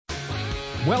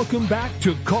Welcome back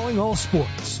to Calling All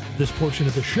Sports. This portion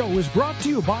of the show is brought to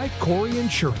you by Corey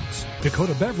Insurance,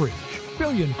 Dakota Beverage,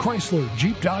 Billion Chrysler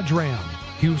Jeep Dodge Ram,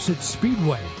 Huset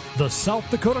Speedway, the South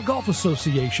Dakota Golf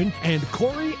Association, and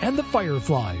Corey and the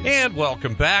Fireflies. And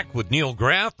welcome back with Neil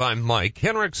Graff. I'm Mike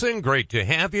Henriksen. Great to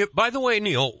have you. By the way,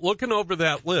 Neil, looking over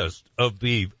that list of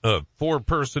the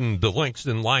four-person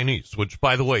Delinkston Lineys, which,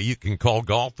 by the way, you can call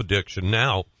Golf Addiction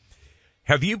now.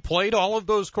 Have you played all of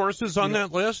those courses on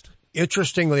that list?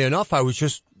 Interestingly enough, I was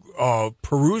just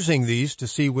perusing these to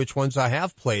see which ones I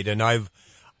have played, and I've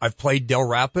played Del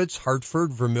Rapids,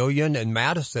 Hartford, Vermilion, and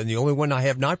Madison. The only one I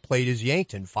have not played is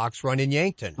Yankton, Fox Run in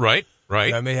Yankton. Right.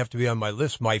 That may have to be on my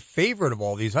list. My favorite of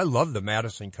all these, I love the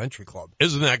Madison Country Club.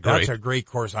 Isn't that great? That's a great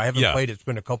course. I haven't played it. It's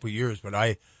been a couple of years, but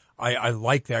I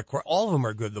like that course. All of them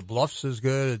are good. The Bluffs is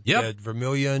good. Yep.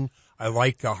 Vermilion. I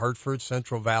like Hartford,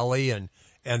 Central Valley, and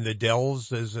the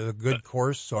Dells is a good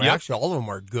course. So actually all of them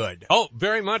are good. Oh,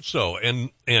 very much so.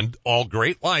 And all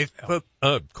great life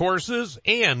courses.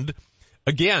 And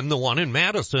again, the one in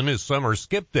Madison is Summer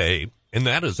Skip Day, and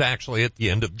that is actually at the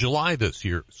end of July this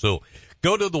year. So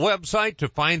go to the website to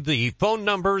find the phone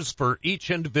numbers for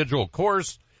each individual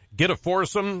course, get a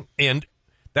foursome, and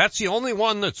that's the only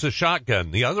one that's a shotgun.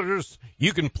 The others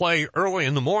you can play early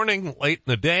in the morning, late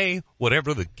in the day,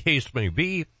 whatever the case may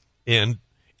be, and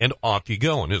off you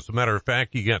go. And as a matter of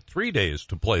fact, you got 3 days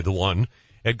to play the one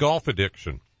at Golf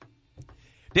Addiction.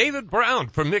 David Brown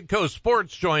from Midco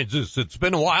Sports joins us. It's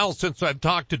been a while since I've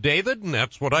talked to David, and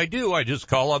that's what I do. I just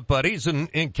call up buddies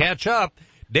and catch up.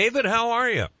 David, how are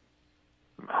you?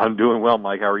 I'm doing well,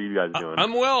 Mike. How are you guys doing?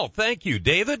 I'm well, thank you.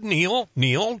 David, Neil,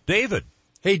 David.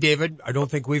 Hey, David. I don't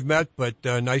think we've met, but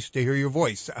nice to hear your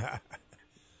voice.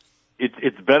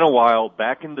 It's been a while.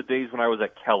 Back in the days when I was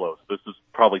at Kello's, this was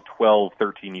probably 12,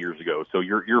 13 years ago, so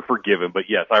you're forgiven. But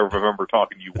yes, I remember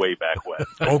talking to you way back when.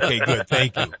 Okay, good.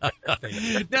 Thank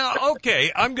you. Now,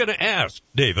 okay, I'm going to ask,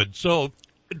 David, so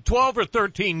 12 or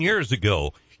 13 years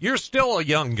ago, you're still a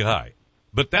young guy,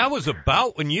 but that was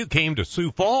about when you came to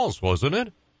Sioux Falls, wasn't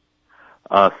it?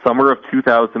 Summer of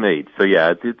 2008. So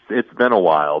yeah, it's been a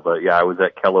while, but yeah, I was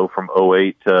at Kello from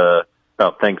 2008 to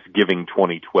about Thanksgiving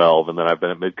 2012, and then I've been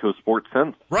at Midco Sports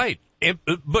since. Right.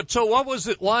 But so what was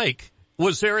it like?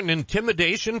 Was there an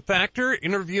intimidation factor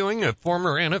interviewing a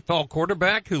former NFL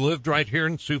quarterback who lived right here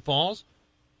in Sioux Falls?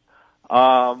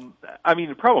 I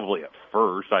mean, probably at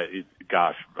first.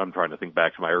 I'm trying to think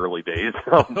back to my early days.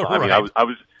 I mean, I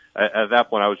was at that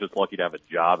point, I was just lucky to have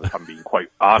a job, if I'm being quite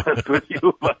honest with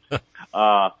you. But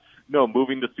no,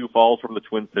 moving to Sioux Falls from the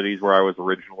Twin Cities, where I was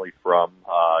originally from,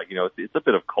 it's a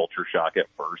bit of culture shock at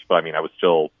first. But I mean, I was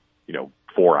still,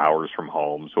 4 hours from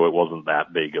home, so it wasn't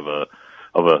that big of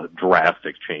a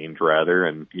drastic change, rather.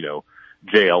 And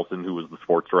Jay Elson, who was the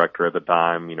sports director at the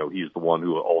time, he's the one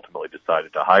who ultimately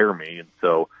decided to hire me, and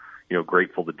so.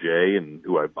 Grateful to Jay, and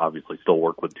who I obviously still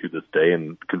work with to this day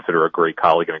and consider a great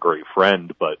colleague and a great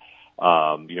friend. But,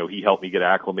 he helped me get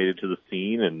acclimated to the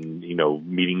scene and,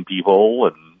 meeting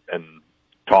people and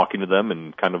talking to them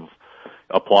and kind of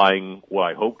applying what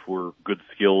I hoped were good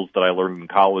skills that I learned in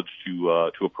college to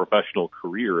a professional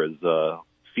career as,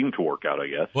 seemed to work out, I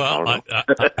guess. Well,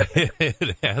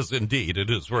 it has indeed. It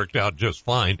has worked out just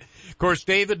fine. Of course,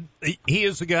 David, he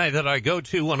is the guy that I go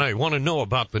to when I want to know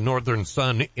about the Northern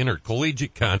Sun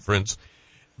Intercollegiate Conference.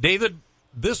 David,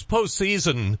 this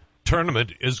postseason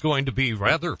tournament is going to be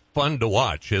rather fun to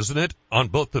watch, isn't it, on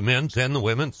both the men's and the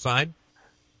women's side?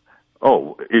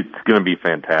 Oh, it's going to be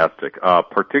fantastic,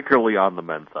 particularly on the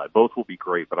men's side. Both will be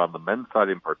great, but on the men's side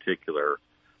in particular,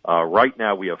 right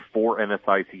now we have 4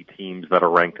 NSIC teams that are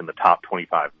ranked in the top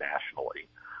 25 nationally.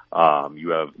 You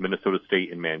have Minnesota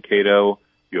State and Mankato,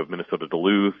 you have Minnesota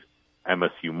Duluth,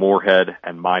 MSU Moorhead,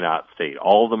 and Minot State.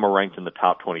 All of them are ranked in the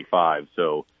top 25.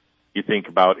 So you think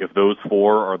about if those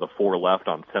 4 are the 4 left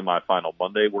on semifinal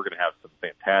Monday, we're going to have some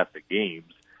fantastic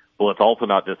games. But let's also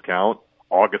not discount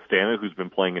Augustana, who's been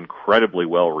playing incredibly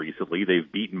well recently. They've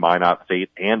beaten Minot State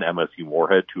and MSU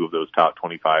Moorhead, 2 of those top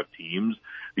 25 teams.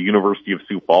 The University of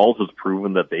Sioux Falls has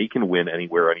proven that they can win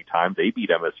anywhere, anytime. They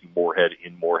beat MSU Moorhead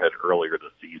in Moorhead earlier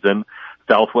this season.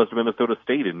 Southwest Minnesota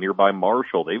State and nearby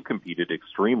Marshall, they've competed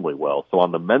extremely well. So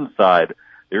on the men's side,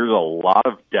 there's a lot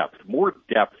of depth, more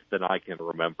depth than I can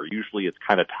remember. Usually it's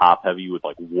kind of top heavy with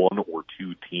like 1 or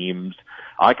 2 teams.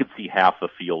 I could see half the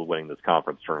field winning this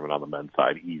conference tournament on the men's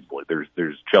side easily.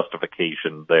 There's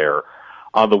justification there.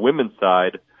 On the women's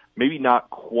side, maybe not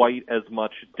quite as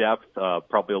much depth,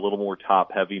 probably a little more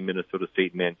top heavy. Minnesota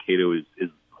State and Mankato is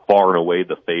far and away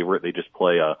the favorite. They just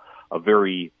play a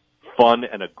very fun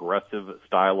and aggressive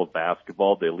style of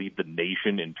basketball. They lead the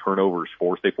nation in turnovers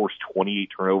forced. They force 28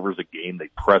 turnovers a game. They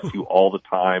press you all the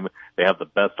time. They have the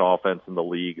best offense in the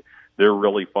league. They're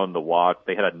really fun to watch.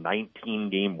 They had a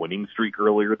 19-game winning streak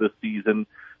earlier this season,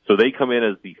 so they come in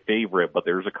as the favorite, but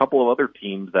there's a couple of other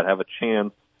teams that have a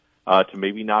chance to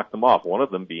maybe knock them off, one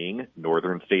of them being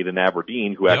Northern State and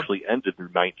Aberdeen, who actually ended their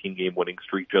 19-game winning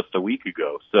streak just a week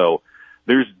ago. So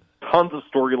there's tons of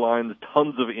storylines,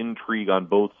 tons of intrigue on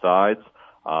both sides,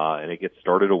 and it gets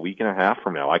started a week and a half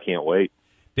from now. I can't wait.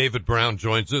 David Brown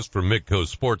joins us from Midco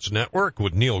Sports Network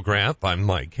with Neil Graff. I'm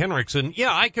Mike Henriksen.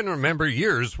 Yeah, I can remember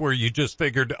years where you just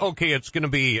figured, okay, it's going to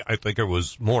be, I think it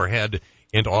was Moorhead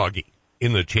and Augie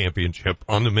in the championship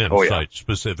on the men's side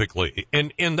specifically.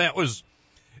 And that was,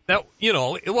 you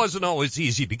know, it wasn't always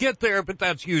easy to get there, but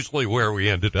that's usually where we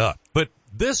ended up. But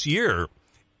this year,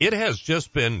 it has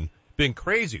just been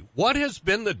crazy. What has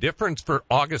been the difference for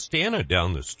Augustana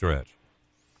down the stretch?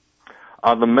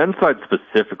 On the men's side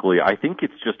specifically, I think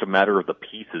it's just a matter of the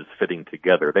pieces fitting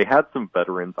together. They had some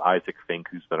veterans, Isaac Fink,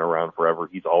 who's been around forever.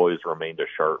 He's always remained a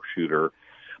sharpshooter.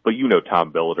 But you know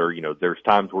Tom Billiter, you know, there's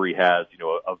times where he has, you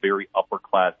know, a very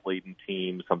upper-class laden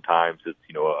team. Sometimes it's,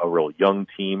 you know, a real young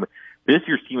team. This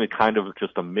year's team is kind of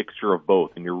just a mixture of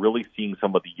both, and you're really seeing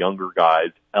some of the younger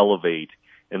guys elevate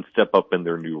and step up in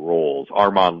their new roles.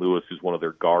 Armand Lewis, who's one of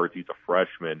their guards, he's a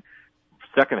freshman.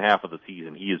 Second half of the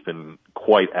season, he has been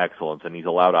quite excellent, and he's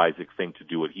allowed Isaac Fink to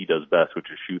do what he does best, which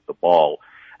is shoot the ball.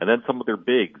 And then some of their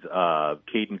bigs,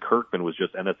 Caden Kirkman was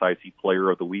just NSIC Player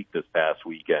of the Week this past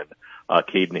weekend.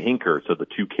 Caden Hinker, so the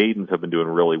two Cadens have been doing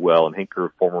really well, and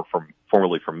Hinker,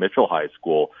 formerly from Mitchell High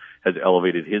School, has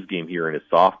elevated his game here in his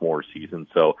sophomore season.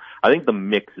 So I think the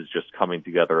mix is just coming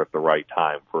together at the right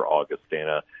time for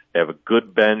Augustana. They have a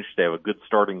good bench. They have a good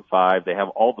starting five. They have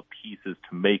all the pieces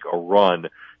to make a run.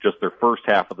 Just their first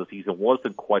half of the season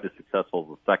wasn't quite as successful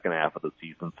as the second half of the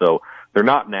season. So they're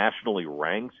not nationally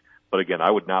ranked. But again,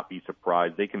 I would not be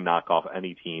surprised. They can knock off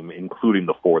any team, including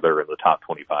the four that are in the top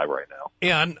 25 right now.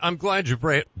 Yeah, and I'm glad you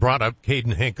brought up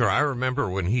Caden Hinker. I remember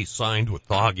when he signed with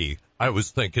Augie, I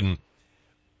was thinking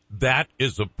that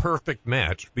is a perfect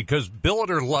match because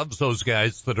Billiter loves those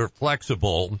guys that are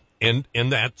flexible, and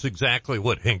that's exactly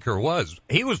what Hinker was.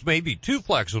 He was maybe too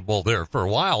flexible there for a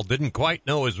while, didn't quite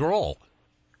know his role.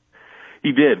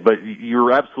 He did, but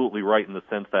you're absolutely right in the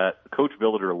sense that Coach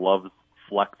Billiter loves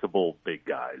flexible big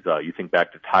guys. You think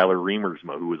back to Tyler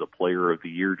Remersma, who was a Player of the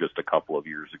Year just a couple of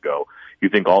years ago. You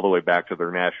think all the way back to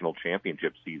their national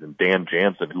championship season. Dan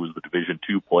Jansen, who was the Division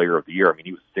II Player of the Year. I mean,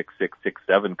 he was 6'6",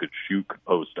 6'7", could shoot, could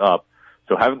post up.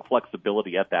 So having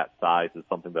flexibility at that size is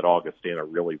something that Augustana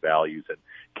really values. And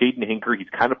Caden Hinker, he's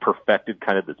kind of perfected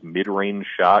kind of this mid-range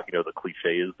shot. You know, the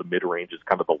cliche is the mid-range is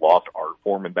kind of the lost art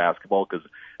form in basketball because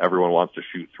everyone wants to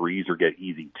shoot threes or get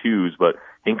easy twos. But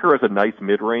Hinker has a nice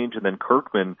mid-range, and then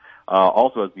Kirkman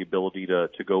also has the ability to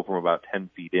go from about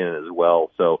 10 feet in as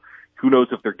well. So who knows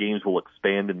if their games will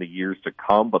expand in the years to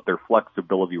come, but their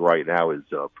flexibility right now is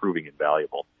proving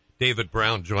invaluable. David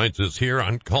Brown joins us here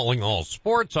on Calling All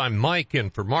Sports. I'm Mike,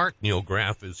 and for Mark, Neil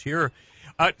Graff is here.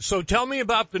 So tell me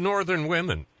about the Northern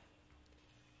women.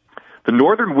 The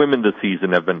Northern women this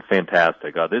season have been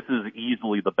fantastic. This is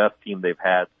easily the best team they've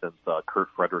had since Kurt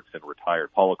Fredrickson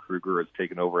retired. Paula Kruger has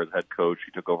taken over as head coach.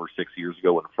 She took over 6 years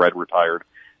ago when Fred retired.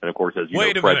 And, of course, as you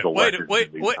know, Fred's a legend.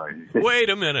 Wait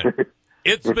a minute.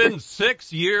 It's been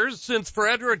 6 years since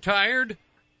Fred retired?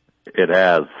 It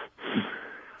has.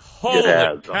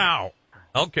 Holy cow.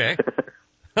 Okay.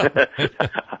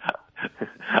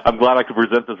 I'm glad I could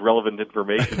present this relevant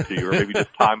information to you, or maybe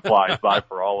just time flies by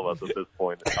for all of us at this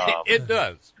point. It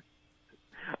does.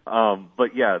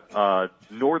 But yeah,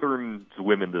 Northern's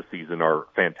women this season are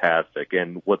fantastic.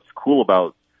 And what's cool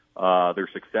about their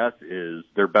success is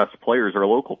their best players are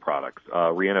local products.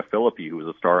 Rihanna Philippi, who was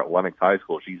a star at Lenox High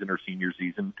School, she's in her senior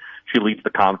season. She leads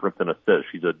the conference in assists.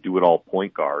 She's a do-it-all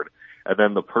point guard. And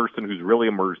then the person who's really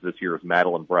emerged this year is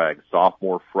Madeline Bragg,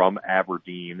 sophomore from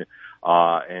Aberdeen.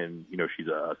 And, you know, she's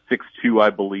a 6'2", I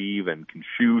believe, and can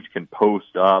shoot, can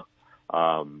post up.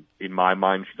 In my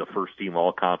mind, she's a first-team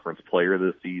all-conference player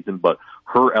this season, but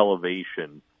her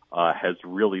elevation has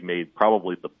really made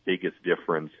probably the biggest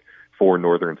difference for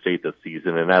Northern State this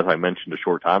season. And as I mentioned a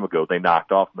short time ago, they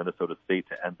knocked off Minnesota State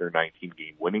to end their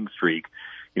 19-game winning streak.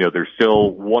 You know, there's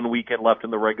still 1 weekend left in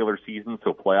the regular season,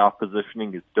 so playoff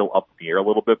positioning is still up in the air a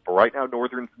little bit. But right now,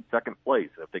 Northern's in second place.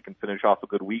 And if they can finish off a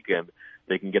good weekend,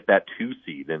 they can get that 2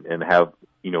 seed and have,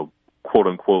 you know,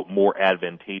 quote-unquote, more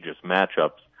advantageous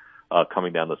matchups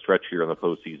coming down the stretch here in the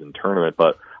postseason tournament.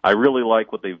 But I really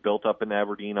like what they've built up in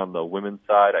Aberdeen on the women's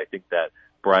side. I think that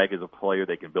Bragg is a player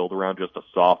they can build around, just a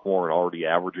sophomore and already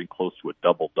averaging close to a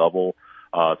double-double.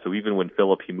 So even when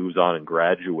Phillip, he moves on and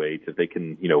graduates, if they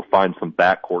can, find some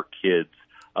backcourt kids,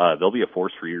 they'll be a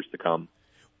force for years to come.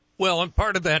 Well, and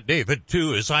part of that, David,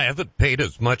 too, is I haven't paid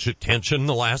as much attention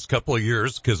the last couple of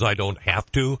years because I don't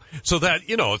have to. So that,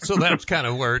 so that's kind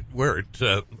of where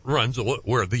it runs,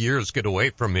 where the years get away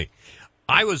from me.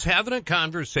 I was having a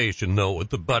conversation, though,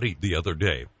 with a buddy the other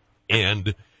day,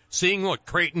 and seeing what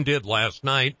Creighton did last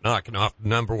night, knocking off the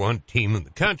number one team in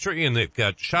the country, and they've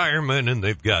got Shireman, and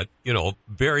they've got,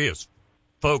 various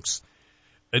folks,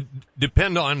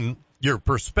 depend on your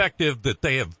perspective, that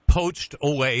they have poached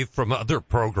away from other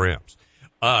programs,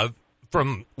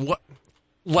 from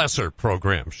lesser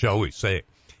programs, shall we say.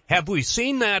 Have we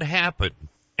seen that happen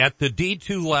at the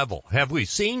D2 level? Have we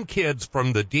seen kids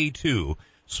from the D2,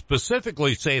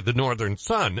 specifically, say, the Northern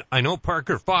Sun? I know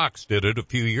Parker Fox did it a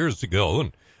few years ago,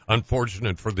 and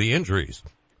unfortunate for the injuries.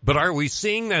 But are we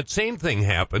seeing that same thing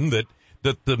happen, that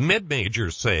the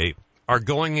mid-majors, say, are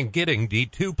going and getting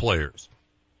D2 players?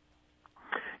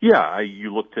 Yeah,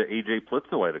 you look to A.J.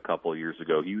 Plitzowite a couple of years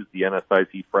ago. He was the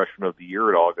NSIC Freshman of the Year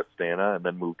at Augustana and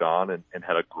then moved on and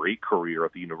had a great career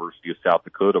at the University of South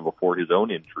Dakota before his own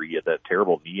injury. He had that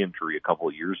terrible knee injury a couple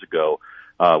of years ago.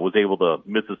 Was able to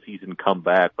miss a season, come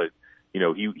back, but he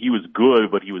was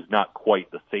good, but he was not quite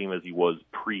the same as he was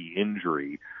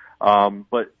pre-injury.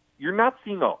 But you're not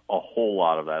seeing a whole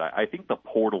lot of that. I think the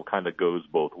portal kind of goes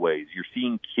both ways. You're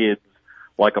seeing kids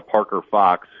like a Parker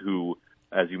Fox who,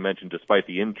 as you mentioned, despite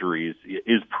the injuries,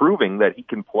 is proving that he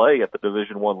can play at the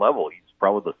Division I level. He's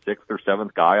probably the 6th or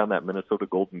 7th guy on that Minnesota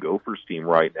Golden Gophers team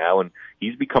right now, and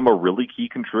he's become a really key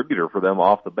contributor for them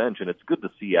off the bench, and it's good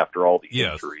to see after all these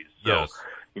injuries. So,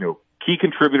 key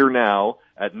contributor now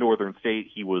at Northern State,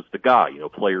 he was the guy,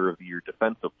 player of the year,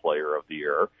 defensive player of the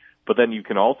year. But then you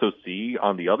can also see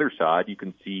on the other side, you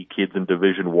can see kids in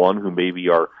Division I who maybe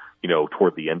are,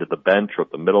 toward the end of the bench or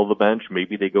at the middle of the bench.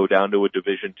 Maybe they go down to a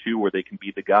Division II where they can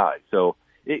be the guy. So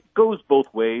it goes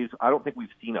both ways. I don't think we've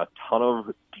seen a ton of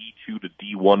D2 to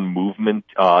D1 movement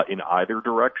in either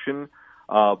direction.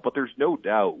 But there's no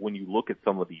doubt when you look at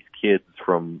some of these kids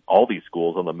from all these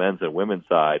schools on the men's and women's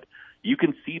side, you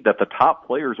can see that the top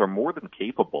players are more than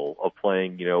capable of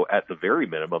playing, at the very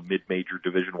minimum, mid-major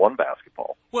Division I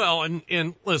basketball. Well,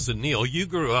 and listen, Neil, you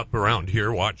grew up around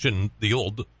here watching the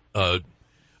old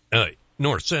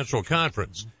North Central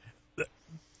Conference.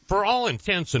 For all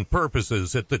intents and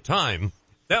purposes at the time,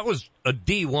 that was a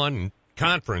D1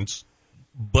 conference,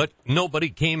 but nobody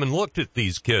came and looked at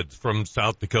these kids from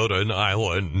South Dakota and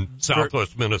Iowa and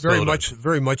Southwest Minnesota.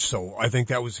 Very much so. I think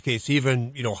that was the case.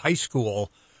 Even, high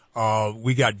school,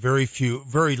 we got very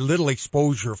little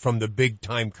exposure from the big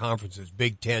time conferences,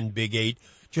 Big 10, Big 8,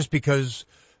 just because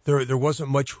there wasn't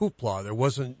much hoopla. There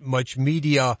wasn't much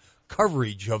media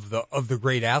coverage of the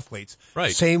great athletes.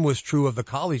 Right. Same was true of the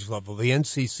college level. The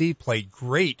NCC played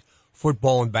great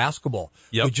football and basketball.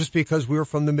 Yep. But just because we were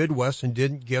from the Midwest and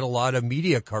didn't get a lot of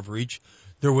media coverage,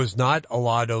 there was not a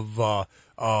lot of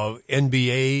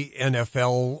NBA,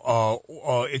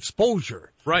 NFL exposure.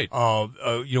 Right.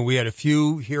 We had a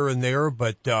few here and there,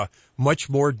 but much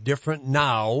more different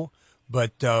now,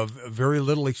 but very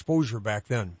little exposure back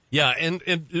then. Yeah,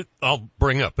 and I'll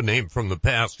bring up a name from the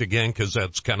past again because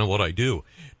that's kind of what I do.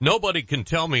 Nobody can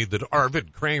tell me that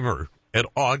Arvid Kramer at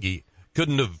Augie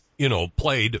couldn't have,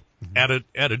 played at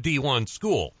a D1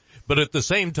 school. But at the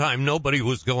same time, nobody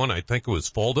was going, I think it was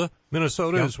Fulda,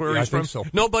 Minnesota is where he's from. So.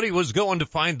 Nobody was going to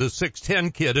find the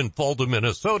 6'10" kid in Fulda,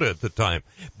 Minnesota at the time.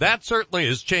 That certainly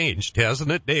has changed,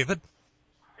 hasn't it, David?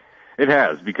 It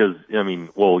has, because,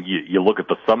 you look at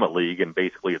the Summit League, and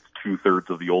basically it's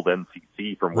 2/3 of the old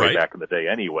NCC from way back in the day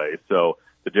anyway. So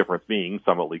the difference being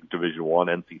Summit League Division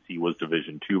I, NCC was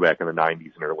Division II back in the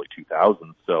 90s and early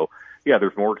 2000s. So, yeah,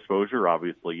 there's more exposure.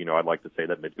 Obviously, I'd like to say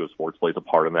that Midco Sports plays a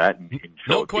part in that and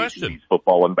no question. These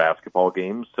football and basketball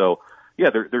games. So, yeah,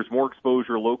 there's more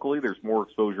exposure locally. There's more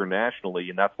exposure nationally,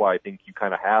 and that's why I think you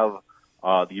kind of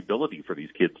have the ability for these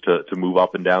kids to move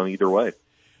up and down either way.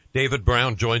 David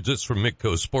Brown joins us from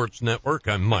Midco Sports Network.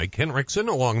 I'm Mike Henriksen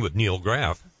along with Neil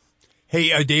Graff.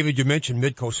 Hey, David, you mentioned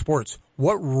Midco Sports.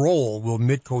 What role will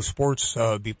Midco Sports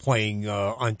be playing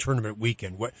on tournament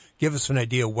weekend? Give us an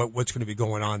idea of what's going to be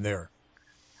going on there.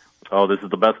 Oh, this is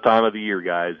the best time of the year,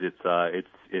 guys.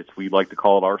 It's we like to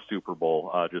call it our Super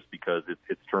Bowl, just because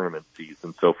it's tournament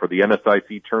season. So for the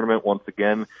NSIC tournament, once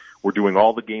again, we're doing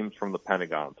all the games from the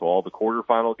Pentagon. So all the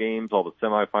quarterfinal games, all the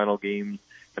semifinal games,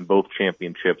 and both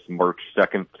championships March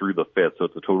 2nd through the 5th. So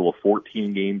it's a total of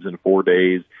 14 games in 4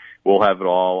 days. We'll have it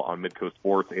all on Midco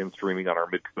Sports and streaming on our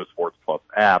Midco Sports Plus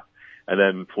app. And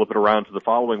then flip it around to the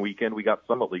following weekend, we got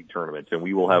Summit League tournaments, and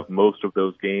we will have most of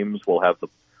those games. We'll have the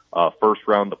first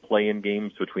round, the play-in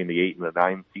games between the 8 and the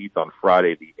 9 seeds on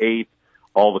Friday the 8th,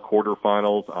 all the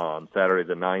quarterfinals on Saturday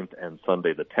the 9th and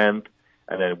Sunday the 10th.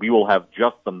 And then we will have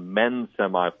just the men's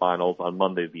semifinals on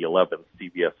Monday the 11th.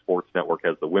 CBS Sports Network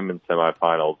has the women's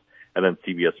semifinals, and then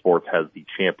CBS Sports has the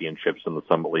championships in the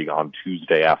Summit League on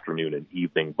Tuesday afternoon and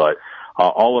evening. But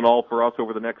all in all, for us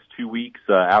over the next 2 weeks,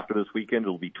 after this weekend,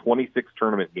 it'll be 26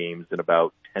 tournament games in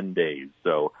about 10 days.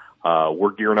 So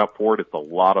we're gearing up for it. It's a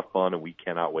lot of fun, and we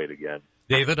cannot wait again.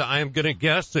 David, I am going to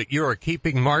guess that you are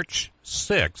keeping March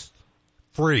 6th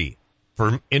free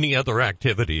from any other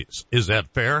activities. Is that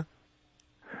fair?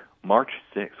 March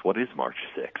 6th? What is March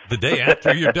 6th? The day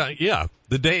after you're done. Yeah,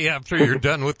 the day after you're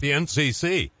done with the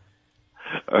NCC.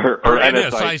 Or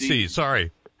NSIC,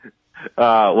 sorry.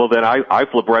 Well, then I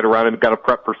flip right around and got to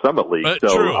prep for Summit League.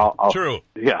 So true, true.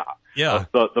 Yeah. Yeah.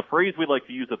 The phrase we like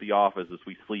to use at the office is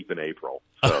we sleep in April.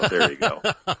 So there you go.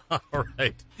 All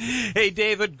right. Hey,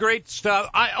 David, great stuff.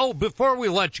 Before we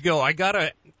let you go, I got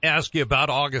to ask you about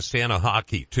Augustana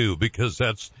hockey, too, because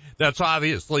that's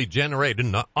obviously generated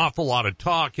an awful lot of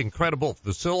talk. Incredible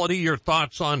facility. Your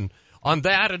thoughts on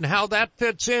that and how that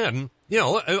fits in? You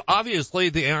know, obviously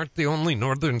they aren't the only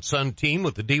Northern Sun team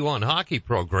with the D1 hockey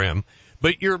program,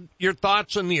 but your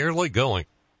thoughts on the early going?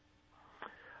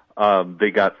 They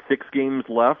got 6 games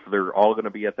left. They're all going to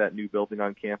be at that new building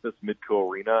on campus, Midco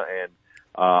Arena, and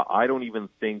I don't even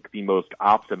think the most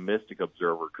optimistic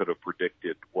observer could have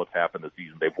predicted what's happened this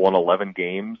season. They've won 11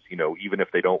 games. You know, even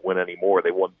if they don't win anymore,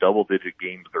 they won double-digit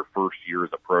games their first year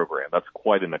as a program. That's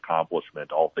quite an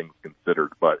accomplishment, all things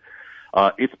considered. But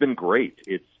it's been great.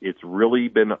 It's really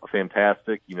been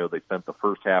fantastic. You know, they spent the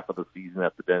first half of the season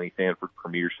at the Denny Sanford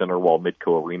Premier Center while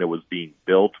Midco Arena was being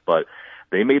built, but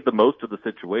they made the most of the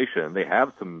situation. They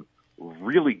have some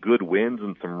really good wins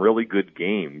and some really good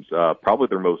games. Probably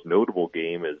their most notable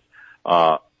game is,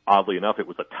 oddly enough, it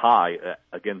was a tie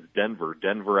against Denver.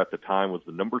 Denver at the time was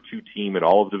the number 2 team in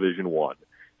all of Division I.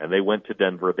 And they went to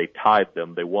Denver. They tied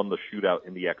them. They won the shootout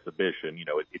in the exhibition. You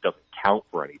know, it doesn't count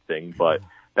for anything, but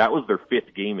that was their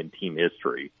 5th game in team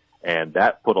history. And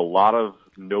that put a lot of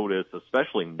notice,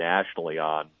 especially nationally,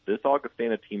 on this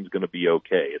Augustana team's going to be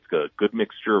okay. It's a good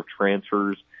mixture of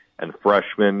transfers and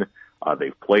freshmen.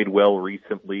 They've played well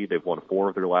recently. They've won 4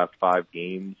 of their last 5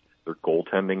 games. Their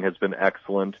goaltending has been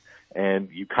excellent. And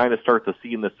you kind of start to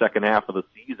see in the second half of the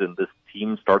season this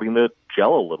team starting to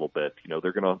gel a little bit. You know,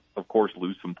 they're going to, of course,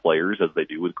 lose some players as they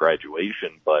do with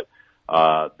graduation, but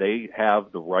they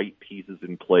have the right pieces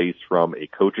in place from a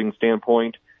coaching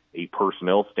standpoint, a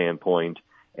personnel standpoint,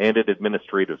 and an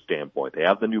administrative standpoint. They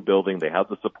have the new building. They have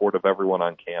the support of everyone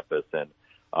on campus, and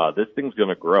this thing's going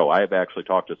to grow. I have actually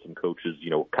talked to some coaches, you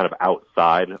know, kind of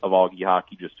outside of Augie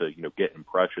hockey just to, you know, get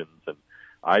impressions. And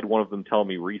I had one of them tell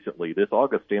me recently, this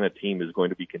Augustana team is going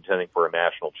to be contending for a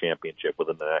national championship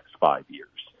within the next 5 years.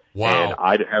 Wow.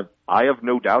 And I have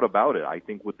no doubt about it. I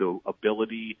think with the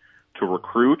ability to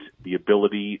recruit, the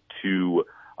ability to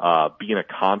be in a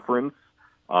conference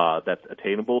that's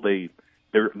attainable,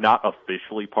 they're not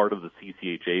officially part of the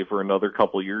CCHA for another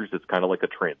couple of years. It's kind of like a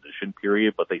transition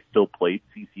period, but they still played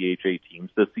CCHA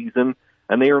teams this season,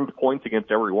 and they earned points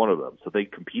against every one of them. So they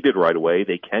competed right away.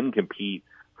 They can compete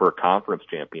for a conference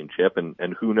championship,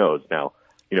 and who knows now,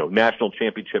 you know, national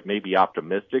championship may be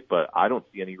optimistic, but I don't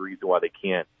see any reason why they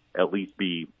can't at least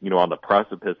be, you know, on the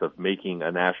precipice of making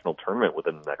a national tournament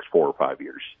within the next 4 or 5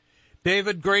 years.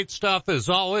 David, great stuff as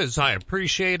always. I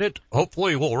appreciate it.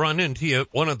 Hopefully we'll run into you at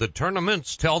one of the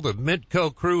tournaments. Tell the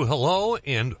Midco crew hello,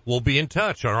 and we'll be in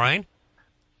touch, all right?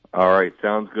 All right,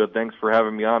 sounds good. Thanks for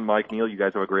having me on, Mike, Neil. You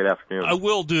guys have a great afternoon. I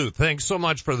will do. Thanks so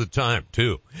much for the time,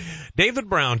 too. David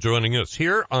Brown joining us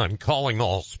here on Calling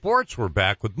All Sports. We're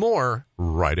back with more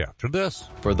right after this.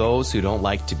 For those who don't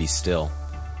like to be still,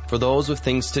 for those with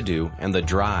things to do and the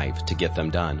drive to get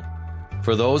them done,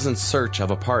 for those in search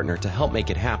of a partner to help make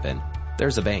it happen,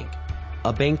 there's a bank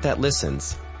that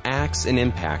listens, acts, and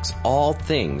impacts all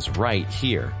things right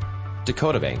here.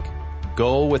 Dakota Bank.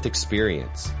 Go with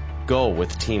experience. Go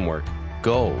with teamwork.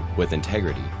 Go with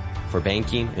integrity. For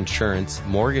banking, insurance,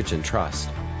 mortgage, and trust.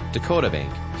 Dakota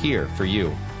Bank. Here for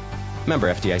you.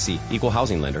 Member FDIC. Equal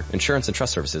housing lender. Insurance and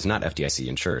trust services not FDIC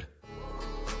insured.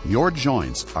 Your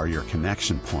joints are your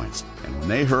connection points, and when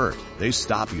they hurt, they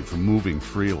stop you from moving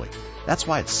freely. That's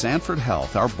why at Sanford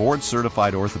Health, our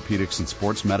board-certified orthopedics and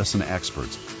sports medicine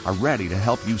experts are ready to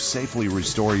help you safely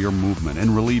restore your movement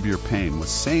and relieve your pain with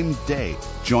same-day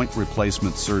joint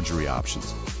replacement surgery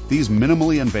options. These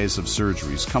minimally invasive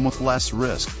surgeries come with less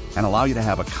risk and allow you to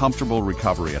have a comfortable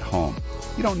recovery at home.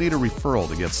 You don't need a referral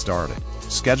to get started.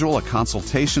 Schedule a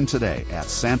consultation today at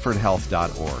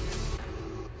sanfordhealth.org.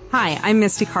 Hi, I'm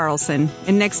Misty Carlson,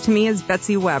 and next to me is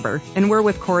Betsy Weber, and we're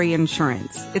with Corey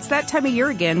Insurance. It's that time of year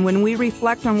again when we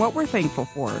reflect on what we're thankful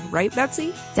for, right,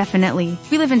 Betsy? Definitely.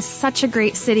 We live in such a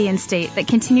great city and state that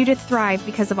continue to thrive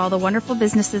because of all the wonderful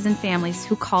businesses and families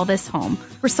who call this home.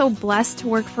 We're so blessed to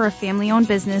work for a family-owned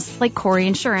business like Corey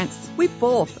Insurance. We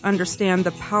both understand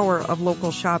the power of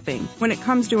local shopping. When it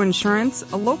comes to insurance,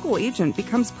 a local agent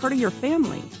becomes part of your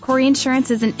family. Corey Insurance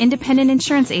is an independent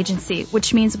insurance agency,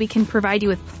 which means we can provide you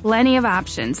with plenty of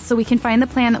options so we can find the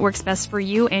plan that works best for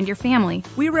you and your family.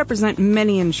 We represent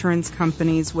many insurance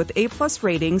companies with A-plus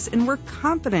ratings, and we're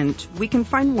confident we can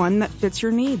find one that fits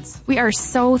your needs. We are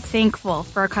so thankful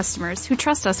for our customers who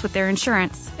trust us with their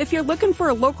insurance. If you're looking for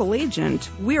a local agent,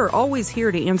 we are always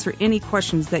here to answer any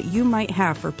questions that you might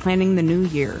have for planning the new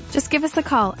year. Just give us a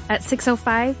call at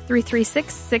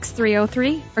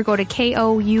 605-336-6303 or go to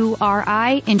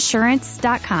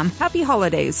KOURIinsurance.com. Happy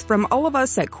holidays from all of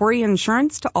us at Corey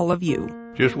Insurance to all of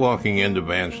you. Just walking into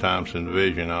Vance Thompson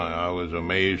Vision, I was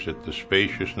amazed at the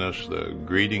spaciousness, the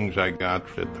greetings I got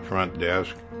at the front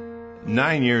desk.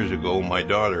 9 years ago, my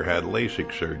daughter had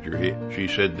LASIK surgery. She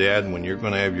said, "Dad, when you're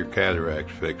going to have your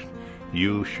cataracts fixed,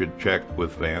 you should check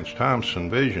with Vance Thompson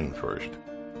Vision first."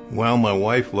 Well, my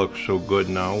wife looks so good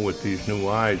now with these new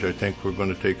eyes, I think we're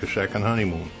going to take a second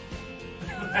honeymoon.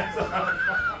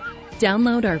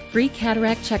 Download our free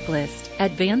cataract checklist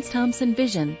at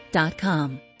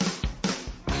VanceThompsonVision.com.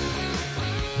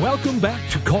 Welcome back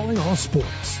to Calling All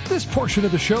Sports. This portion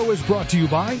of the show is brought to you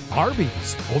by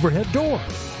Arby's, Overhead Door,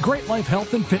 Great Life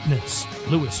Health and Fitness,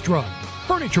 Lewis Drug,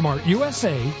 Furniture Mart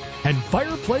USA, and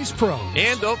Fireplace Pros.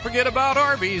 And don't forget about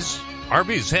Arby's.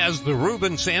 Arby's has the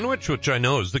Reuben sandwich, which I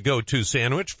know is the go-to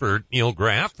sandwich for Neil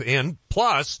Graff, and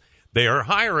plus they are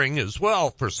hiring as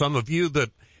well for some of you that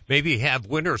maybe have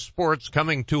winter sports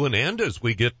coming to an end as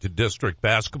we get to district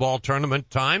basketball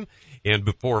tournament time and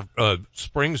before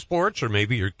spring sports, or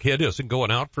maybe your kid isn't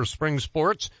going out for spring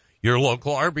sports. Your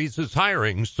local Arby's is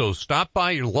hiring, so stop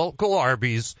by your local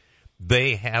Arby's.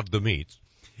 They have the meats.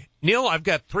 Neil, I've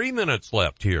got 3 minutes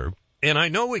left here, and I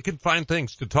know we can find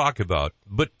things to talk about,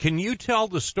 but can you tell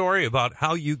the story about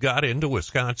how you got into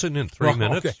Wisconsin in 3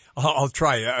 minutes? Okay. I'll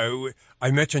try. I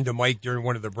mentioned to Mike during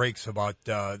one of the breaks about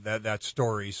that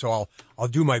story, so I'll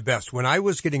do my best. When I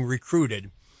was getting recruited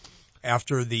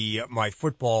after my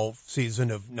football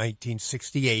season of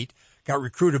 1968, got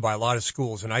recruited by a lot of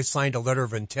schools, and I signed a letter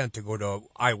of intent to go to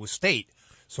Iowa State,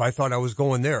 so I thought I was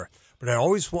going there. But I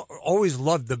always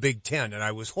loved the Big Ten, and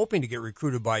I was hoping to get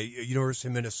recruited by University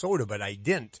of Minnesota, but I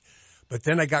didn't. But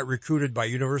then I got recruited by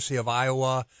University of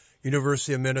Iowa,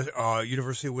 University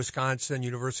of Wisconsin,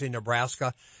 University of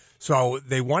Nebraska. So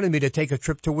they wanted me to take a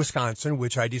trip to Wisconsin,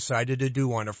 which I decided to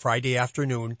do on a Friday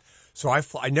afternoon. So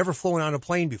I never flown on a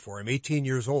plane before. I'm 18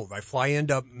 years old. I fly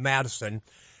into Madison.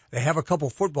 They have a couple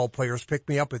football players pick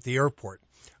me up at the airport.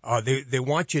 They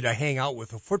want you to hang out with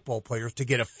the football players to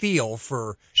get a feel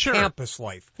for campus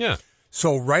life. Yeah.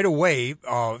 So right away,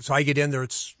 so I get in there,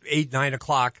 it's 8, 9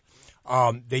 o'clock.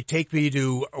 They take me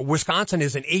to, Wisconsin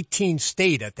is an 18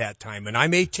 state at that time, and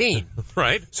I'm 18.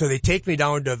 Right. So they take me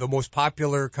down to the most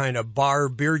popular kind of bar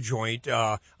beer joint,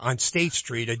 on State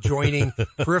Street, adjoining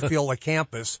peripheral of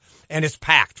campus, and it's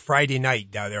packed Friday night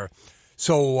down there.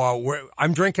 So,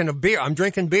 I'm drinking beer. I'm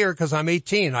drinking beer because I'm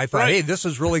 18. I thought, hey, this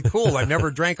is really cool. I've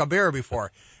never drank a beer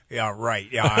before. Yeah, right.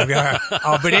 Yeah.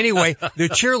 But anyway, the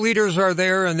cheerleaders are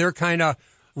there and they're kind of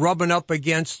rubbing up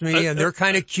against me and they're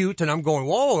kind of cute and I'm going,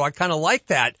 whoa, I kind of like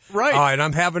that. Right. And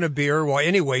I'm having a beer. Well,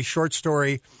 anyway, short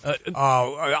story,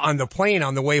 on the plane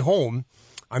on the way home,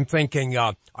 I'm thinking,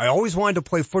 I always wanted to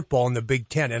play football in the Big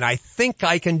Ten and I think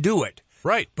I can do it.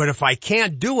 Right. But if I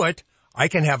can't do it, I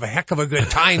can have a heck of a good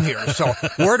time here. So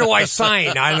where do I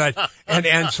sign?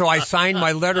 And so I signed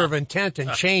my letter of intent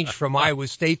and changed from Iowa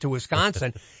State to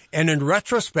Wisconsin. And in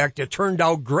retrospect, it turned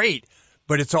out great.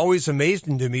 But it's always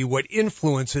amazing to me what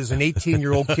influences an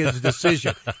 18-year-old kid's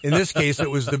decision. In this case, it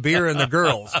was the beer and the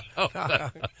girls.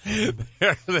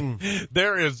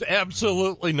 There is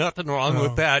absolutely nothing wrong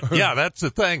with that. Yeah, that's the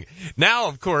thing. Now,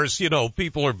 of course,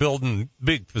 people are building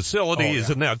big facilities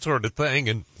and that sort of thing.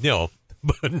 And,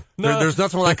 But no, there's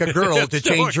nothing like a girl to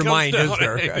change your mind, is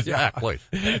there? Exactly.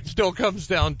 It still comes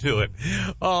down to it.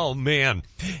 Oh, man.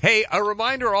 Hey, a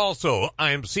reminder also,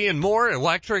 I am seeing more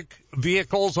electric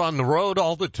vehicles on the road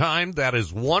all the time. That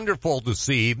is wonderful to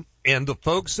see. And the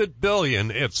folks at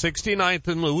Billion at 69th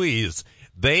and Louise,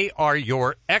 they are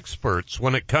your experts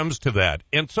when it comes to that.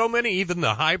 And so many, even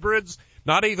the hybrids,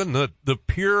 not even the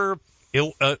pure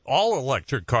all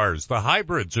electric cars. The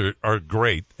hybrids are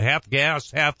great. Half gas,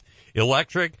 half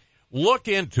electric. Look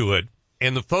into it,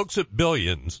 and the folks at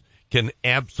Billions can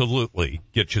absolutely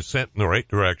get you sent in the right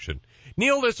direction.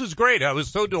 Neil, this is great. I was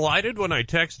so delighted when I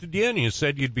texted you and you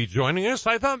said you'd be joining us.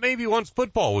 I thought maybe once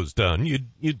football was done,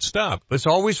 you'd stop. It's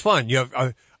always fun.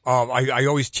 I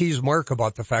always tease Mark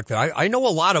about the fact that I know a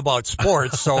lot about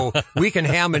sports, so we can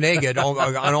ham and egg it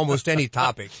on almost any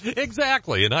topic.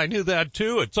 Exactly, and I knew that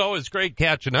too. It's always great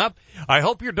catching up. I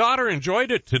hope your daughter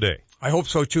enjoyed it today. I hope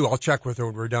so too. I'll check with her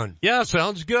when we're done. Yeah,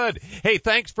 sounds good. Hey,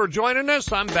 thanks for joining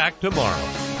us. I'm back tomorrow.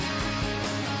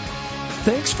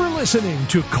 Thanks for listening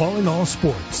to Calling All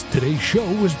Sports. Today's show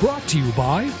was brought to you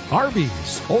by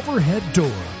Arby's, Overhead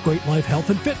Door, Great Life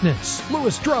Health and Fitness,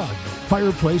 Lewis Drug,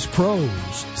 Fireplace Pros,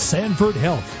 Sanford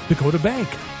Health, Dakota Bank,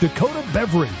 Dakota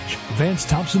Beverage, Vance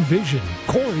Thompson Vision,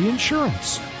 Corey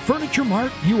Insurance, Furniture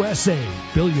Mart USA,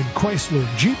 Billion Chrysler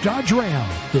Jeep Dodge Ram,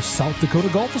 the South Dakota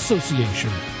Golf Association,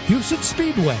 Houston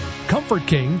Speedway, Comfort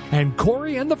King, and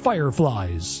Corey and the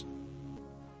Fireflies.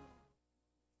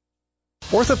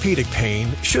 Orthopedic pain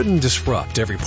shouldn't disrupt every